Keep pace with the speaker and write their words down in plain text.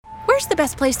Where's the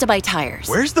best place to buy tires?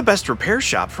 Where's the best repair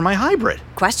shop for my hybrid?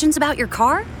 Questions about your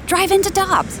car? Drive into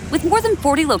Dobbs. With more than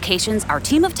 40 locations, our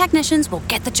team of technicians will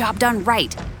get the job done right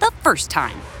the first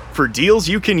time. For deals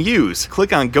you can use,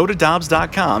 click on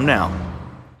gotodobbs.com now.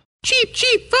 Cheap,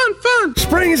 cheap, fun, fun.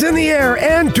 Spring is in the air,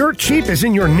 and Dirt Cheap is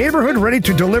in your neighborhood ready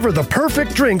to deliver the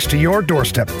perfect drinks to your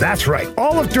doorstep. That's right.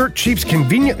 All of Dirt Cheap's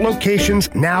convenient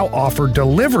locations now offer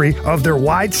delivery of their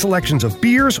wide selections of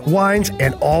beers, wines,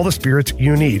 and all the spirits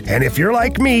you need. And if you're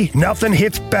like me, nothing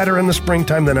hits better in the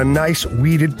springtime than a nice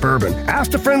weeded bourbon.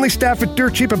 Ask the friendly staff at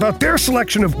Dirt Cheap about their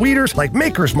selection of weeders like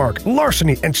Maker's Mark,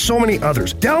 Larceny, and so many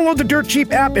others. Download the Dirt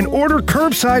Cheap app and order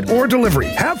curbside or delivery.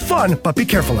 Have fun, but be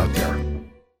careful out there.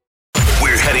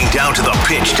 Heading down to the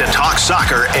pitch to talk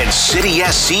soccer and City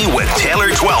SC with Taylor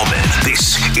Twellman.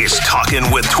 This is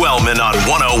Talkin' with Twellman on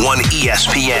 101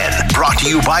 ESPN. Brought to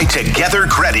you by Together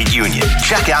Credit Union.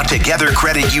 Check out Together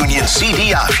Credit Union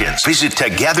CD options. Visit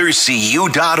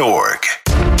togethercu.org.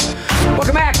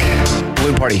 Welcome back.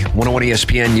 Balloon Party, 101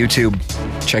 ESPN YouTube.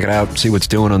 Check it out. See what's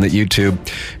doing on the YouTube.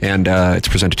 And it's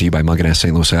presented to you by Mungan S.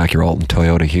 St. Louis Acura Alton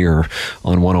Toyota here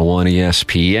on 101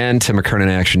 ESPN. Tim McKernan,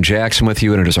 Action Jackson with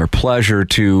you, and it is our pleasure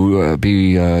to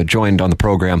be joined on the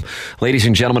program. Ladies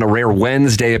and gentlemen, a rare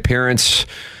Wednesday appearance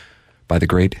by the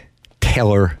great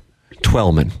Taylor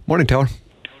Twellman. Morning, Taylor.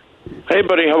 Hey,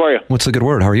 buddy. How are you? What's the good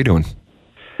word? How are you doing?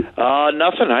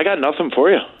 Nothing. I got nothing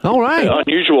for you. All right.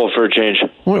 Unusual for a change.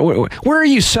 Where are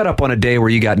you set up on a day where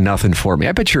you got nothing for me?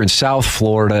 I bet you're in South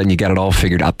Florida and you got it all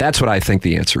figured out. That's what I think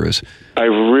the answer is. I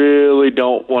really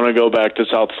don't want to go back to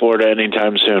South Florida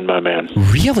anytime soon, my man.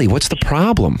 Really? What's the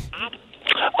problem?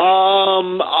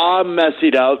 I'm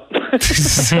messied out.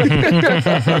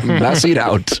 Messied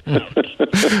out.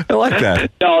 I like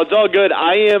that. No, it's all good.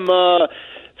 I am...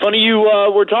 Funny you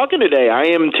were talking today. I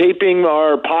am taping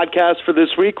our podcast for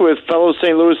this week with fellow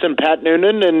St. Louis and Pat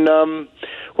Noonan, and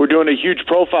we're doing a huge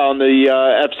profile on the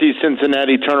FC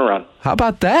Cincinnati turnaround. How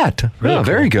about that? Oh,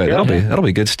 very good. Yeah. That'll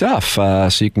be good stuff. So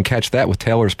you can catch that with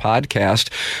Taylor's podcast.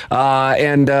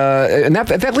 And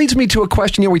that leads me to a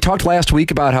question. We talked last week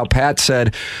about how Pat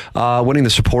said winning the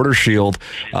Supporters' Shield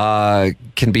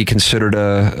can be considered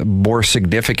a more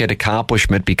significant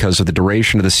accomplishment because of the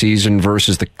duration of the season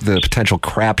versus the potential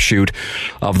crapshoot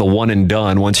of the one and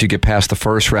done once you get past the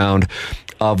first round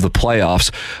of the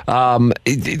playoffs.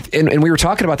 And we were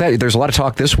talking about that. There's a lot of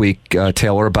talk this week,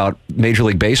 Taylor, about Major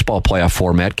League Baseball playoff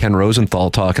format. Ken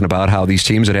Rosenthal talking about how these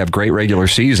teams that have great regular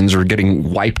seasons are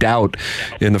getting wiped out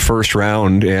in the first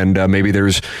round, and maybe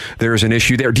there's an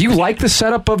issue there. Do you like the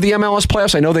setup of the MLS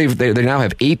playoffs? I know they now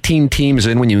have 18 teams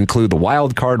in when you include the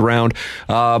wild card round.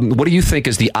 What do you think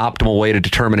is the optimal way to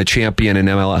determine a champion in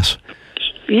MLS?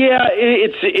 Yeah,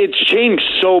 it's changed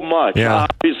so much. Yeah.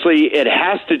 Obviously, it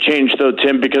has to change, though,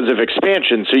 Tim, because of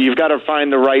expansion. So you've got to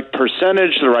find the right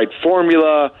percentage, the right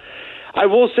formula. I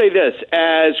will say this,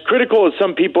 as critical as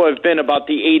some people have been about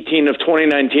the 18 of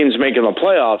 29 teams making the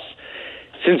playoffs,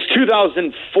 since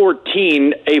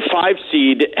 2014, a 5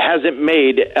 seed hasn't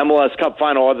made MLS Cup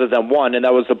final other than one, and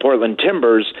that was the Portland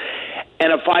Timbers,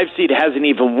 and a 5 seed hasn't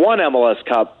even won MLS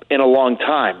Cup in a long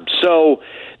time. So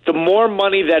the more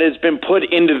money that has been put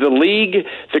into the league,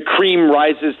 the cream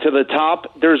rises to the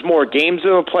top. There's more games in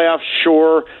the playoffs,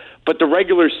 sure, but the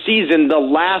regular season, the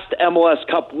last MLS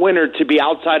Cup winner to be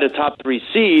outside a top 3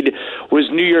 seed was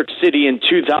New York City in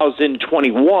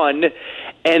 2021,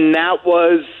 and that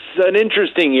was an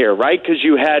interesting year, right? Because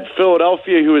you had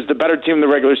Philadelphia, who was the better team in the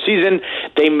regular season.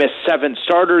 They missed 7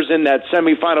 starters in that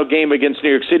semifinal game against New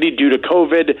York City due to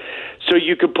COVID. So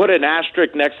you could put an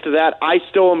asterisk next to that. I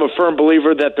still am a firm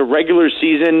believer that the regular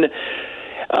season,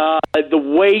 the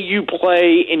way you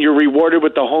play and you're rewarded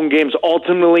with the home games,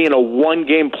 ultimately in a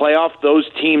one-game playoff, those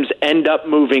teams end up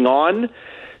moving on.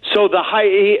 So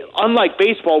unlike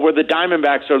baseball, where the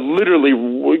Diamondbacks are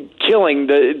literally killing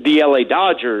the LA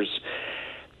Dodgers,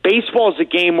 baseball is a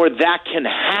game where that can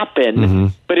happen. Mm-hmm.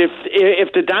 But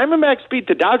if the Diamondbacks beat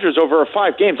the Dodgers over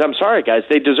 5 games, I'm sorry, guys,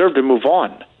 they deserve to move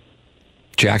on.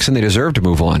 Jackson, they deserve to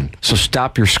move on. So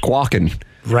stop your squawking.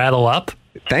 Rattle up?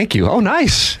 Thank you. Oh,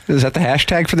 nice. Is that the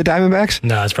hashtag for the Diamondbacks?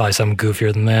 No, it's probably something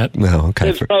goofier than that. No, okay.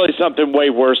 It's probably something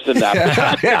way worse than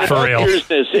that. Yeah, for real. Here's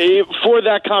this. For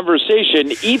that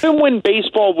conversation, even when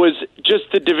baseball was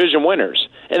just the division winners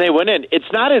and they went in,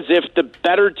 it's not as if the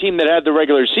better team that had the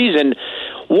regular season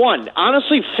won.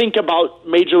 Honestly, think about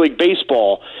Major League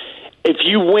Baseball. If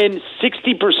you win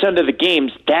 60% of the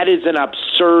games, that is an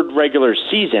absurd regular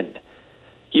season.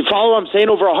 You follow what I'm saying?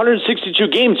 Over 162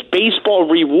 games, baseball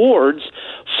rewards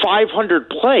 500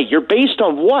 play. You're based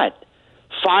on what?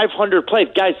 500 play.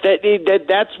 Guys,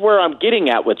 that's where I'm getting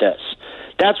at with this.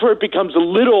 That's where it becomes a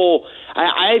little.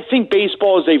 I think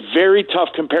baseball is a very tough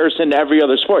comparison to every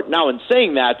other sport. Now, in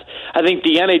saying that, I think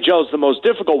the NHL is the most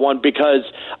difficult one because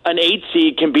an 8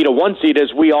 seed can beat a 1 seed,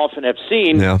 as we often have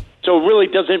seen. Yeah. So it really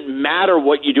doesn't matter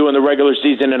what you do in the regular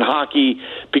season in hockey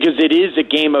because it is a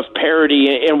game of parity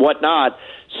and whatnot.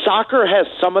 Soccer has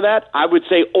some of that. I would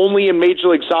say only in Major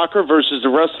League Soccer versus the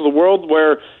rest of the world,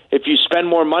 where if you spend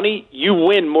more money, you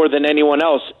win more than anyone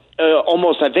else.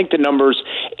 Almost, I think the number's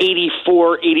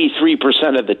 84,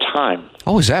 83% of the time.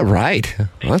 Oh, is that right?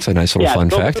 Well, that's a nice little fun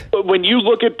fact. When you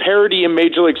look at parity in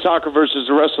Major League Soccer versus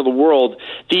the rest of the world,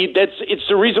 it's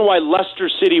the reason why Leicester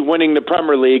City winning the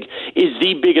Premier League is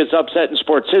the biggest upset in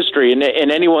sports history. And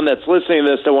anyone that's listening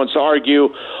to this that wants to argue,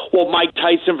 well, Mike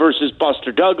Tyson versus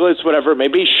Buster Douglas, whatever it may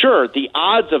be, sure, the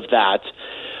odds of that,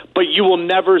 but you will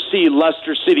never see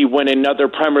Leicester City win another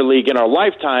Premier League in our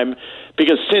lifetime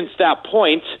because since that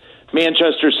point,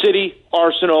 Manchester City,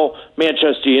 Arsenal,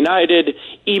 Manchester United,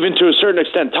 even to a certain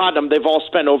extent Tottenham, they've all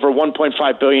spent over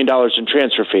 $1.5 billion in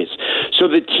transfer fees. So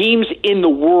the teams in the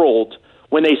world,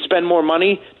 when they spend more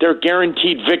money, they're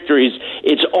guaranteed victories.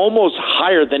 It's almost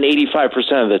higher than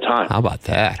 85% of the time. How about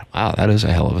that? Wow, that is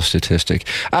a hell of a statistic.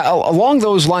 Along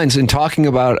those lines, in talking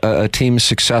about a team's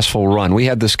successful run, we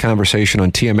had this conversation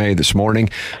on TMA this morning.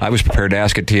 I was prepared to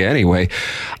ask it to you anyway.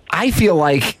 I feel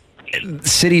like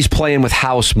City's playing with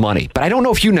house money, but I don't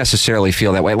know if you necessarily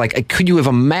feel that way. Like, could you have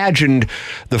imagined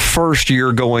the first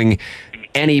year going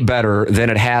any better than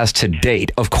it has to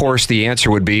date? Of course, the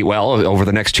answer would be, well, over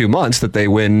the next 2 months that they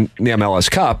win the MLS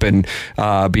Cup and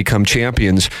become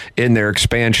champions in their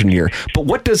expansion year. But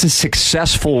what does a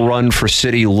successful run for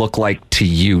City look like to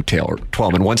you, Taylor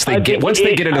Twellman, once they get into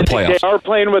the playoffs? They are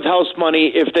playing with house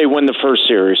money if they win the first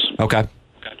series. Okay.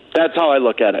 That's how I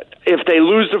look at it. If they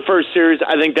lose the first series,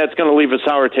 I think that's going to leave a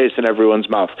sour taste in everyone's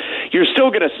mouth. You're still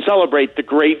going to celebrate the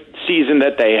great season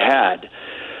that they had,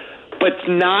 but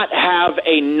not have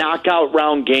a knockout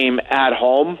round game at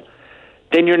home,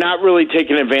 then you're not really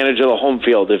taking advantage of the home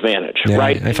field advantage,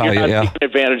 right? You're not taking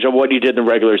advantage of what you did in the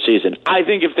regular season. I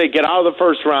think if they get out of the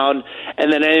first round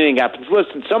and then anything happens,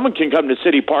 listen, someone can come to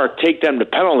City Park, take them to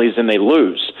penalties, and they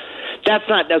lose. That's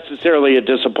not necessarily a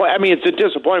disappointment. I mean, it's a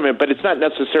disappointment, but it's not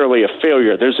necessarily a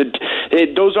failure. Those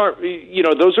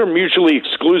are mutually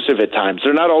exclusive at times.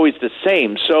 They're not always the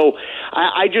same. So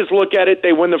I just look at it.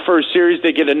 They win the first series.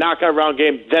 They get a knockout round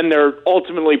game. Then they're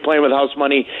ultimately playing with house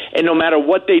money. And no matter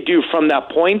what they do from that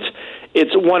point,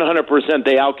 it's 100%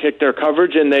 they outkicked their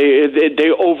coverage and they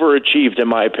overachieved, in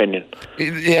my opinion.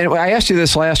 And I asked you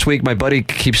this last week. My buddy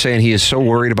keeps saying he is so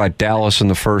worried about Dallas in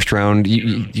the first round.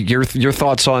 Your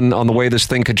thoughts on the way this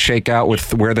thing could shake out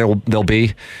with where they'll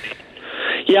be?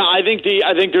 Yeah, I think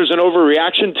there's an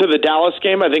overreaction to the Dallas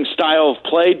game. I think style of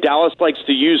play, Dallas likes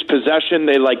to use possession.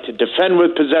 They like to defend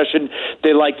with possession.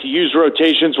 They like to use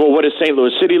rotations. Well, what does St.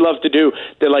 Louis City love to do?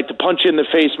 They like to punch in the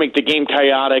face, make the game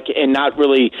chaotic, and not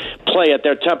really play at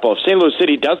their tempo. If St. Louis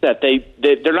City does that,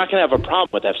 they're not going to have a problem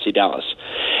with FC Dallas.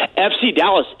 FC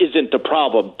Dallas isn't the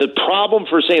problem. The problem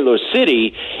for St. Louis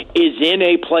City is in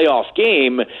a playoff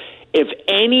game, if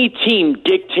any team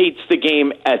dictates the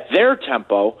game at their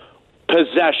tempo,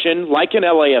 possession, like an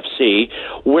LAFC,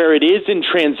 where it is in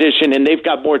transition and they've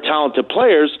got more talented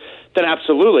players, then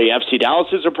absolutely. FC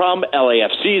Dallas is a problem.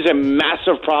 LAFC is a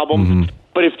massive problem. Mm-hmm.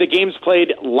 But if the game's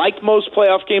played like most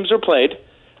playoff games are played,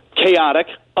 chaotic,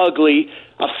 ugly,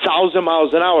 1,000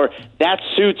 miles an hour, that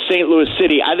suits St. Louis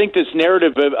City. I think this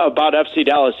narrative about FC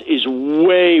Dallas is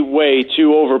way, way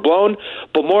too overblown.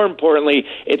 But more importantly,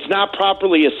 it's not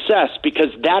properly assessed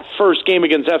because that first game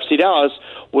against FC Dallas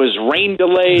was rain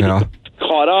delayed. Yeah.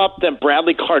 Caught up, then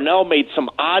Bradley Carnell made some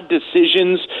odd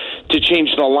decisions to change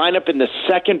the lineup in the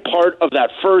second part of that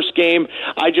first game.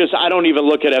 I don't even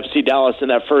look at FC Dallas in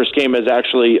that first game as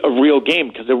actually a real game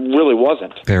because it really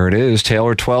wasn't. There it is.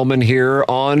 Taylor Twellman here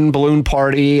on Balloon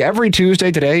Party every Tuesday.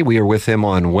 Today we are with him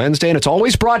on Wednesday, and it's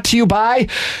always brought to you by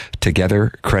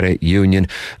Together Credit Union.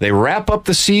 They wrap up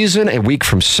the season a week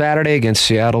from Saturday against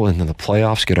Seattle, and then the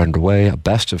playoffs get underway. A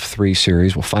best-of-3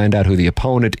 series. We'll find out who the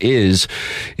opponent is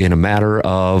in a matter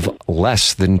of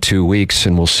less than 2 weeks,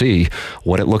 and we'll see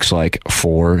what it looks like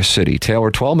for City.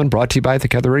 Taylor Twellman, brought to you by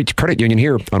Together Credit Union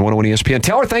here on 101 ESPN.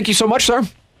 Taylor, thank you so much, sir.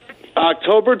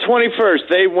 October 21st,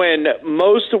 they win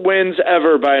most wins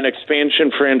ever by an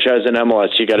expansion franchise in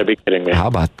MLS. You got to be kidding me. How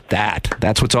about that?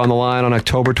 That's what's on the line on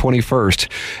October 21st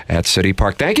at City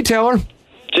Park. Thank you, Taylor.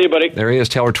 See you, buddy. There he is,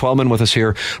 Taylor Twellman with us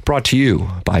here, brought to you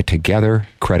by Together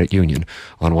Credit Union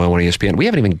on 101 ESPN. We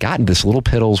haven't even gotten this Little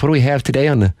Piddles. What do we have today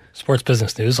on the Sports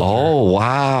Business News? Oh,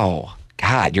 wow.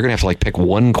 God, you're going to have to pick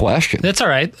one question. That's all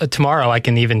right. Tomorrow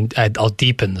I'll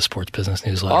deepen the sports business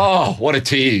newsletter. Oh, what a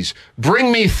tease.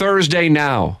 Bring me Thursday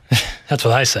now. That's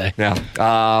what I say. Yeah.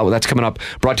 That's coming up.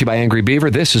 Brought to you by Angry Beaver.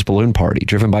 This is Balloon Party,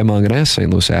 driven by Munganess, St.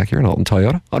 Louis Acura, and Alton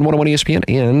Toyota on 101 ESPN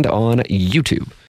and on YouTube.